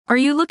Are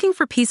you looking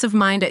for peace of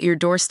mind at your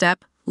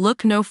doorstep?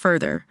 Look no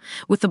further.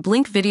 With the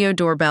Blink Video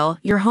Doorbell,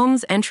 your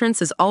home's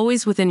entrance is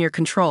always within your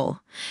control.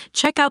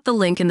 Check out the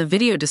link in the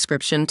video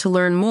description to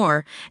learn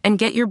more and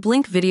get your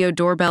Blink Video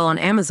Doorbell on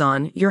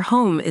Amazon. Your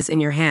home is in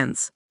your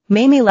hands.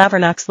 Mamie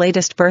Laverock's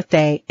latest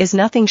birthday is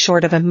nothing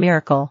short of a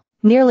miracle.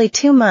 Nearly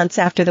 2 months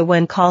after the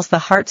When Calls the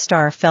Heart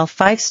star fell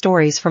 5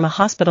 stories from a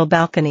hospital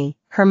balcony,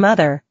 her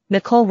mother,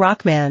 Nicole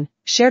Rockman,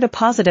 shared a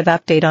positive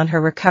update on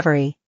her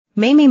recovery.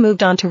 Mamie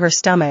moved onto her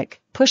stomach,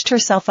 pushed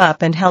herself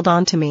up and held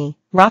on to me,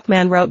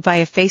 Rockman wrote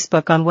via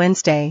Facebook on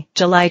Wednesday,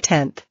 July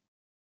 10th.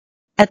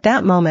 At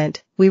that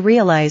moment, we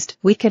realized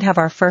we could have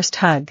our first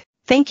hug.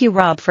 Thank you,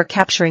 Rob, for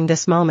capturing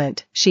this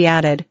moment, she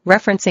added,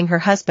 referencing her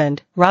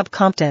husband, Rob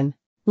Compton.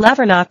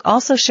 Laverock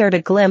also shared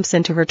a glimpse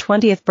into her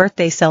 20th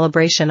birthday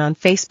celebration on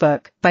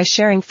Facebook by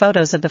sharing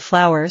photos of the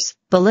flowers,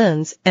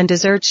 balloons, and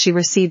desserts she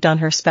received on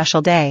her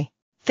special day.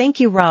 Thank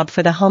you, Rob,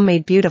 for the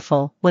homemade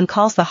beautiful When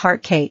Calls the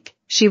Heart cake,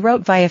 she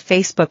wrote via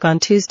Facebook on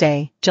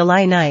Tuesday,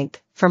 July 9th,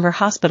 from her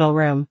hospital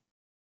room.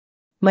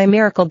 My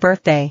miracle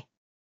birthday.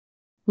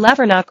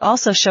 Laverock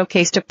also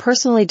showcased a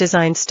personally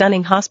designed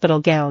stunning hospital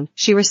gown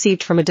she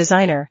received from a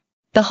designer.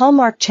 The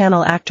Hallmark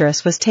Channel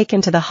actress was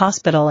taken to the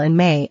hospital in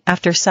May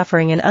after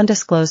suffering an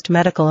undisclosed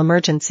medical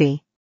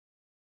emergency.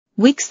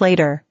 Weeks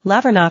later,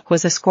 Laverock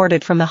was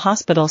escorted from the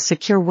hospital's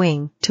secure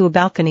wing to a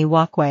balcony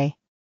walkway.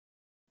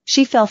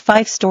 She fell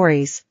 5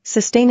 stories,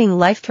 sustaining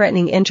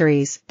life-threatening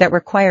injuries that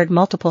required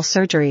multiple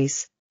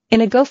surgeries. In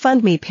a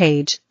GoFundMe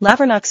page,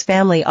 Laverock's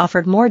family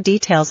offered more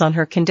details on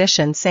her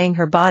condition, saying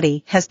her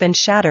body has been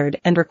shattered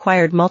and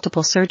required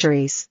multiple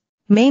surgeries.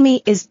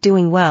 Mamie is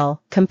doing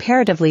well,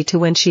 comparatively to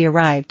when she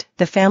arrived,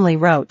 the family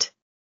wrote.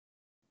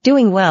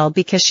 Doing well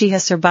because she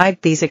has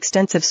survived these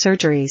extensive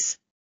surgeries.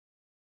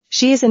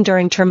 She is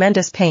enduring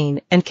tremendous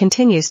pain and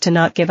continues to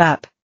not give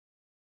up.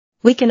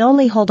 We can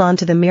only hold on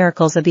to the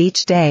miracles of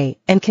each day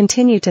and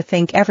continue to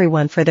thank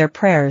everyone for their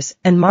prayers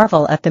and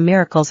marvel at the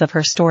miracles of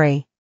her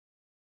story.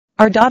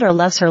 Our daughter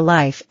loves her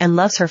life and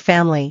loves her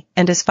family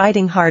and is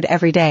fighting hard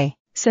every day.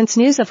 Since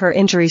news of her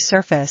injury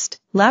surfaced,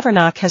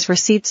 Laverock has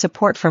received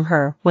support from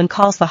her When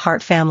Calls the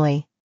Heart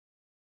family.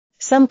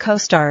 Some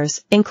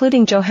co-stars,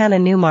 including Johanna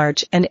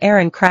Newmarch and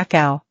Aaron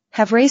Krakow,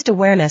 have raised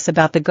awareness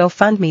about the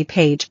GoFundMe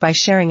page by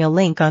sharing a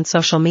link on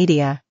social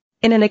media.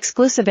 In an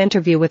exclusive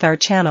interview with our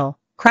channel,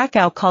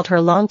 Krakow called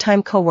her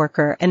longtime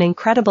co-worker an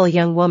incredible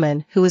young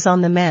woman who is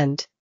on the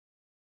mend.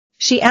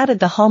 She added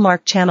the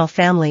Hallmark Channel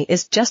family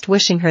is just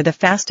wishing her the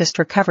fastest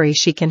recovery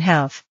she can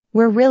have.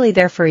 We're really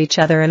there for each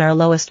other in our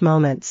lowest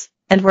moments,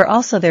 and we're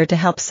also there to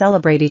help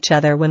celebrate each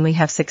other when we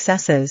have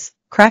successes,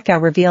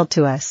 Krakow revealed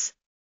to us.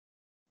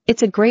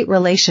 It's a great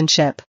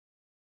relationship,